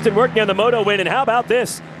 So Sexton working on the moto win, and how about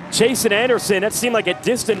this? Jason Anderson, that seemed like a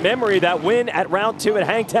distant memory, that win at round 2 at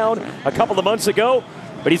Hangtown a couple of months ago,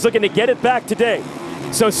 but he's looking to get it back today.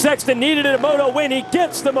 So Sexton needed a moto win. He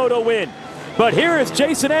gets the moto win. But here is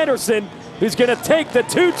Jason Anderson, who's going to take the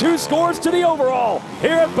 2-2 scores to the overall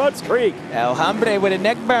here at Budds Creek. El Hambre with a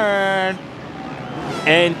neck burn.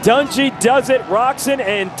 And Dungey does it. Roxon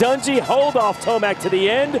and Dungey hold off Tomac to the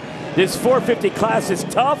end. This 450 class is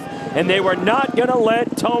tough, and they were not going to let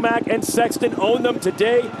Tomac and Sexton own them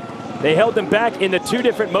today. They held them back in the 2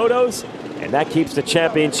 different motos, and that keeps the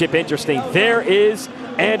championship interesting. There is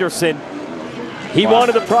Anderson. He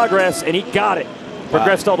wanted the progress, and he got it.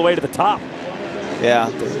 Progressed all the way to the top. Yeah,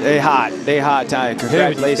 they hot time.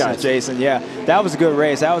 Congratulations, Jason. Yeah, that was a good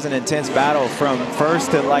race. That was an intense battle from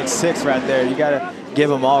first to like 6th right there. You got to give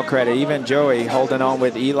them all credit. Even Joey holding on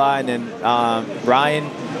with Eli, and then Ryan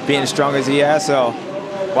being as strong as he has. So,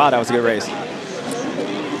 wow, that was a good race.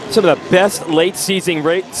 Some of the best late season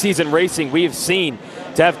racing we have seen.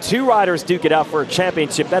 To have 2 riders duke it out for a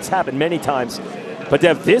championship, that's happened many times. But to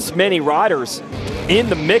have this many riders in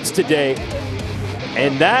the mix today,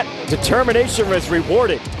 and that determination was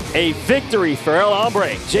rewarded. A victory for El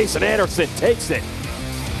Hombre. Jason Anderson takes it.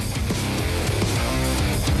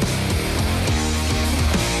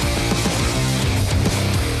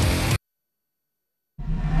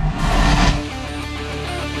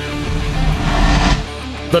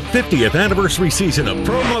 The 50th anniversary season of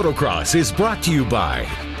Pro Motocross is brought to you by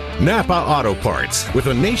Napa Auto Parts. With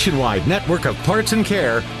a nationwide network of parts and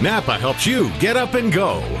care, Napa helps you get up and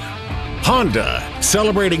go. Honda,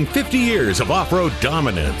 celebrating 50 years of off-road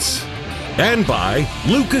dominance. And by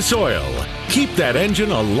Lucas Oil. Keep that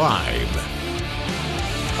engine alive.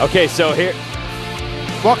 Okay, so here.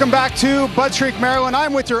 Welcome back to Budds Creek, Maryland.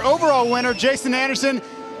 I'm with your overall winner, Jason Anderson.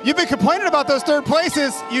 You've been complaining about those 3rd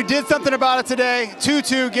places. You did something about it today.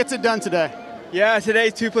 2-2 gets it done today. Yeah, today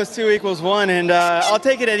 2 + 2 = 1, and I'll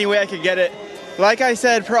take it any way I could get it. Like I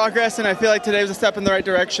said, progress, and I feel like today was a step in the right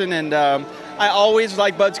direction, and I always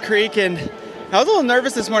like Budds Creek, and I was a little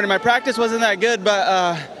nervous this morning. My practice wasn't that good, but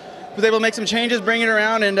was able to make some changes, bring it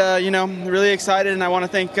around, and you know, really excited, and I want to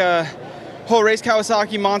thank whole Race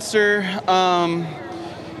Kawasaki Monster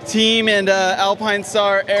team and Alpine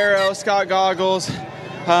Star, Aero, Scott Goggles,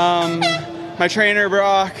 my trainer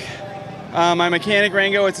Brock, my mechanic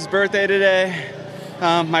Rango, it's his birthday today,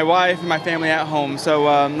 my wife and my family at home. So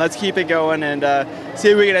let's keep it going and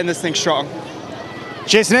see if we can end this thing strong.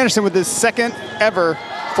 Jason Anderson with his 2nd ever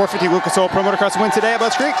 450 Lucas Oil Pro Motocross win today at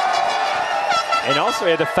Budds Creek. And also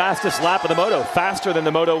he had the fastest lap of the moto, faster than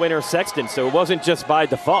the moto winner Sexton, so it wasn't just by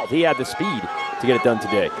default. He had the speed to get it done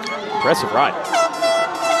today. Impressive ride.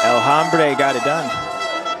 El Hombre got it done.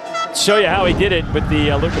 Show you how he did it with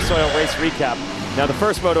the Lucas Oil race recap. Now the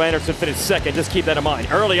first moto, Anderson finished 2nd. Just keep that in mind.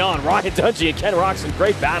 Early on, Ryan Dungey and Ken Roxon,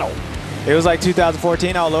 great battle. It was like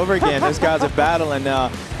 2014 all over again. This guy's a battle, and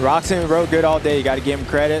Roxon rode good all day. You got to give him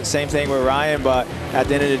credit. Same thing with Ryan, but at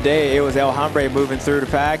the end of the day, it was El Hombre moving through the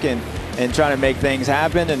pack and trying to make things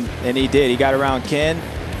happen, and he did. He got around Ken,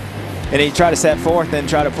 and he tried to set 4th and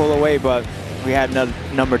try to pull away, but we had another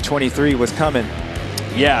number 23 was coming.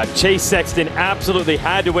 Yeah, Chase Sexton absolutely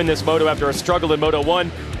had to win this moto after a struggle in Moto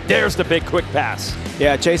 1. There's the big quick pass.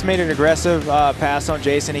 Yeah, Chase made an aggressive pass on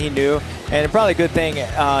Jason. He knew, and probably a good thing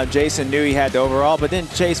Jason knew he had the overall, but then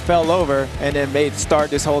Chase fell over and then start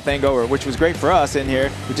this whole thing over, which was great for us in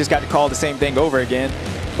here. We just got to call the same thing over again.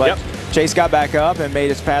 But yep. Chase got back up and made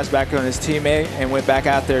his pass back on his teammate and went back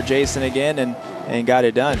out there Jason again and got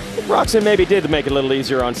it done. Roxon maybe did make it a little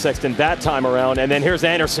easier on Sexton that time around, and then here's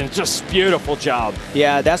Anderson, just beautiful job.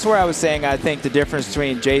 Yeah, that's where I was saying I think the difference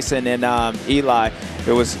between Jason and Eli,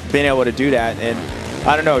 it was being able to do that. And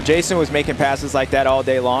I don't know, Jason was making passes like that all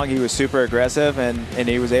day long. He was super aggressive, and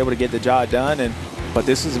he was able to get the job done. But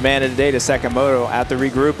this was the man of the day, the 2nd moto after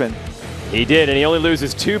regrouping. He did, and he only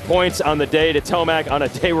loses 2 points on the day to Tomac on a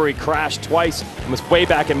day where he crashed twice and was way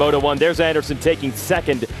back in Moto 1. There's Anderson taking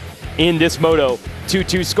 2nd in this moto.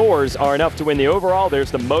 2-2 scores are enough to win the overall.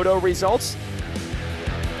 There's the moto results.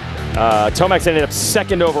 Tomac's ended up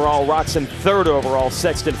 2nd overall, Roxon 3rd overall,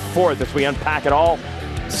 Sexton 4th. As we unpack it all,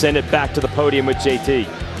 send it back to the podium with JT.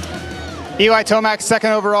 Eli Tomac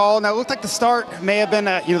 2nd overall. Now it looked like the start may have been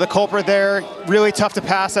the culprit there. Really tough to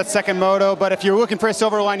pass that 2nd moto, but if you're looking for a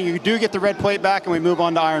silver lining, you do get the red plate back and we move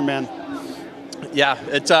on to Ironman. Yeah,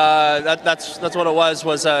 that's what it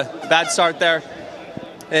was a bad start there.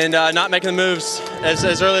 And not making the moves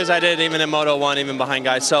as early as I did, even in Moto 1, even behind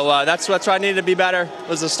guys. So that's what I needed to be better,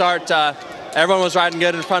 was the start. Everyone was riding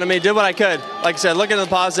good in front of me. Did what I could. Like I said, looking at the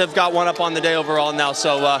positive, got one up on the day overall now.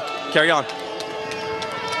 So carry on.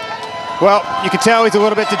 Well, you can tell he's a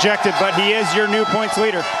little bit dejected, but he is your new points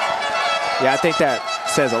leader. Yeah, I think that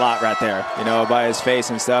says a lot right there, you know, by his face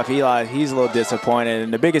and stuff. Eli, he's a little disappointed,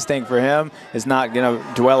 and the biggest thing for him is not going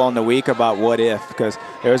to dwell on the week about what if, because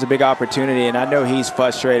there was a big opportunity, and I know he's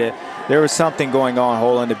frustrated. There was something going on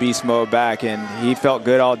holding the beast mode back, and he felt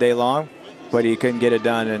good all day long, but he couldn't get it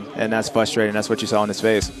done, and that's frustrating. That's what you saw in his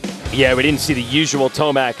face. Yeah, we didn't see the usual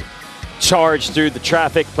Tomac charge through the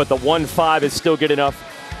traffic, but the 1.5 is still good enough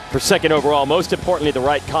for second overall. Most importantly, the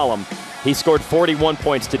right column. He scored 41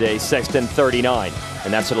 points today, Sexton 39,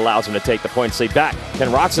 and that's what allows him to take the points lead back. Ken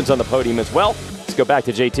Roczen's on the podium as well. Let's go back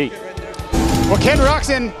to JT. Well, Ken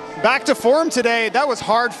Roczen back to form today. That was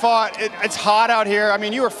hard fought. It's hot out here. I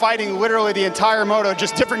mean, you were fighting literally the entire moto,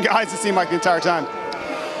 just different guys it seemed like the entire time.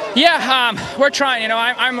 Yeah, we're trying. You know,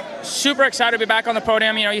 I'm super excited to be back on the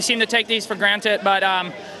podium. You know, you seem to take these for granted, but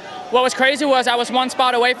what was crazy was I was one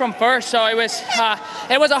spot away from first, so it was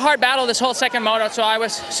a hard battle this whole second moto, so I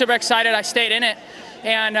was super excited. I stayed in it,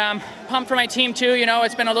 and pumped for my team too. You know,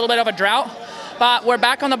 it's been a little bit of a drought, but we're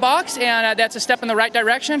back on the box, and that's a step in the right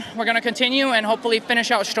direction. We're going to continue and hopefully finish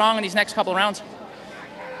out strong in these next couple of rounds.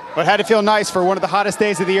 But had to feel nice for one of the hottest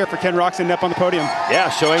days of the year for Ken Roczen up on the podium. Yeah,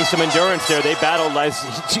 showing some endurance there. They battled,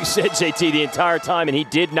 as you said, JT, the entire time, and he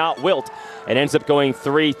did not wilt. It ends up going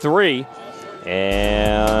 3-3.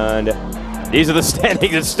 And these are the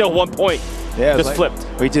standings. It's still 1 point. Yeah, just like, flipped.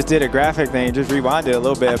 We just did a graphic thing, just rewind it a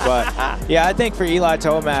little bit. But yeah, I think for Eli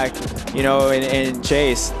Tomac, you know, and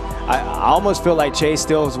Chase, I almost feel like Chase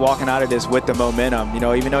still is walking out of this with the momentum. You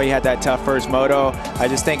know, even though he had that tough first moto, I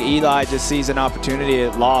just think Eli just sees an opportunity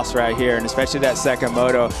at loss right here, and especially that second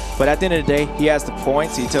moto. But at the end of the day, he has the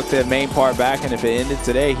points. He took the main part back, and if it ended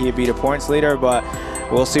today, he'd be the points leader. But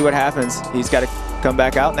we'll see what happens. He's got to come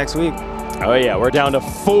back out next week. Oh yeah, we're down to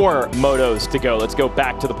 4 motos to go. Let's go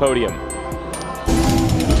back to the podium.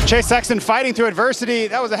 Chase Sexton fighting through adversity.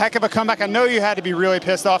 That was a heck of a comeback. I know you had to be really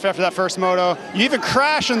pissed off after that first moto. You even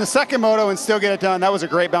crashed in the second moto and still get it done. That was a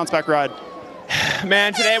great bounce back ride.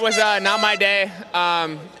 Man, today was not my day.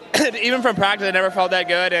 Even from practice, I never felt that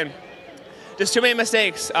good, and just too many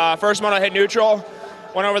mistakes. First moto hit neutral,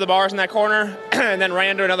 went over the bars in that corner, and then ran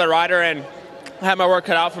into another rider and had my work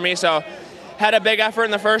cut out for me. So had a big effort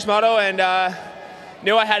in the first moto, and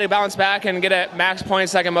knew I had to bounce back and get a max point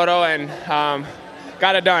second moto, and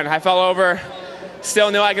got it done. I fell over, still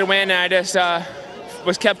knew I could win, and I just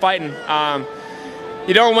was kept fighting.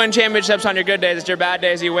 You don't win championships on your good days. It's your bad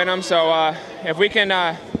days you win them. So if we can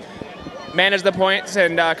manage the points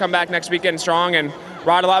and come back next weekend strong and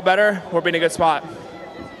ride a lot better, we'll be in a good spot.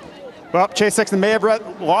 Well, Chase Sexton may have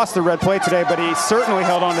lost the red plate today, but he certainly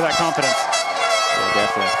held on to that confidence. Yeah,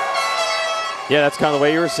 definitely. Yeah, that's kind of the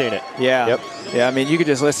way you were seeing it. Yeah. Yep. Yeah, I mean, you could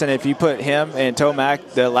just listen. If you put him and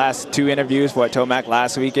Tomac, the last 2 interviews, what Tomac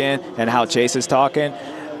last weekend and how Chase is talking,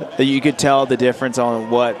 you could tell the difference on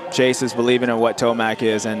what Chase is believing and what Tomac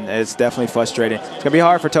is, and it's definitely frustrating. It's going to be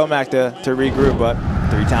hard for Tomac to regroup, but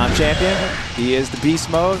 3-time champion, he is the beast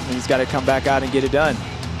mode, and he's got to come back out and get it done.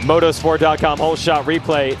 Motosport.com whole shot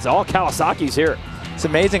replay. It's all Kawasaki's here. It's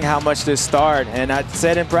amazing how much this start, and I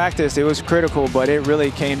said in practice it was critical, but it really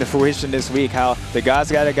came to fruition this week, how the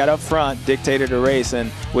guys got up front, dictated the race.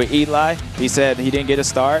 And with Eli, he said he didn't get a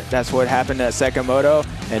start. That's what happened in that second moto.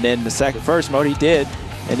 And then the first moto he did,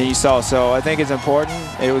 and then you saw. So I think it's important.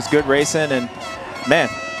 It was good racing, and man,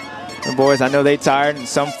 the boys, I know they tired, and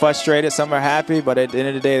some frustrated, some are happy, but at the end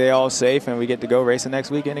of the day, they're all safe, and we get to go racing next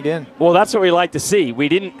weekend again. Well, that's what we like to see. We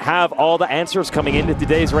didn't have all the answers coming into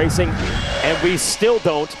today's racing, and we still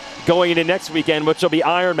don't going into next weekend, which will be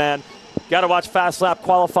Ironman. Got to watch Fast Lap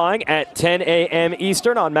qualifying at 10 a.m.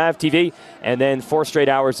 Eastern on MAV TV, and then 4 straight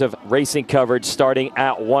hours of racing coverage starting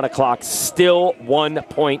at 1 o'clock. Still 1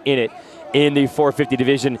 point in it in the 450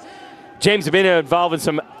 division. James has been involved in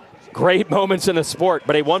some great moments in the sport,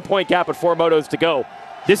 but a 1 point gap with 4 motos to go.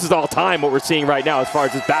 This is all time what we're seeing right now as far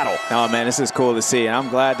as this battle. Oh man, this is cool to see, and I'm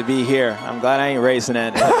glad to be here. I'm glad I ain't racing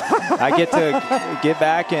it. I get to get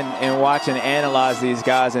back and watch and analyze these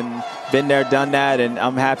guys, and been there, done that, and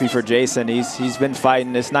I'm happy for Jason. He's been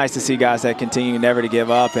fighting. It's nice to see guys that continue never to give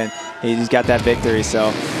up, and he's got that victory.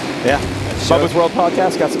 So yeah. Bubba's World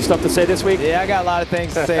Podcast, got some stuff to say this week? Yeah, I got a lot of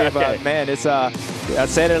things to say, but man, it's I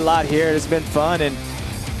said it a lot here. It's been fun, and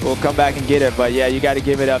we'll come back and get it. But yeah, you got to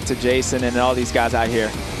give it up to Jason and all these guys out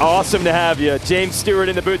here. Awesome to have you. James Stewart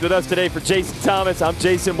in the booth with us today for Jason Thomas. I'm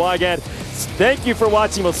Jason Wygant. Thank you for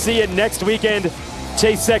watching. We'll see you next weekend.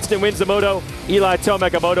 Chase Sexton wins the Moto, Eli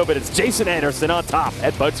Tomac a Moto, but it's Jason Anderson on top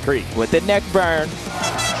at Budds Creek. With the neck burn.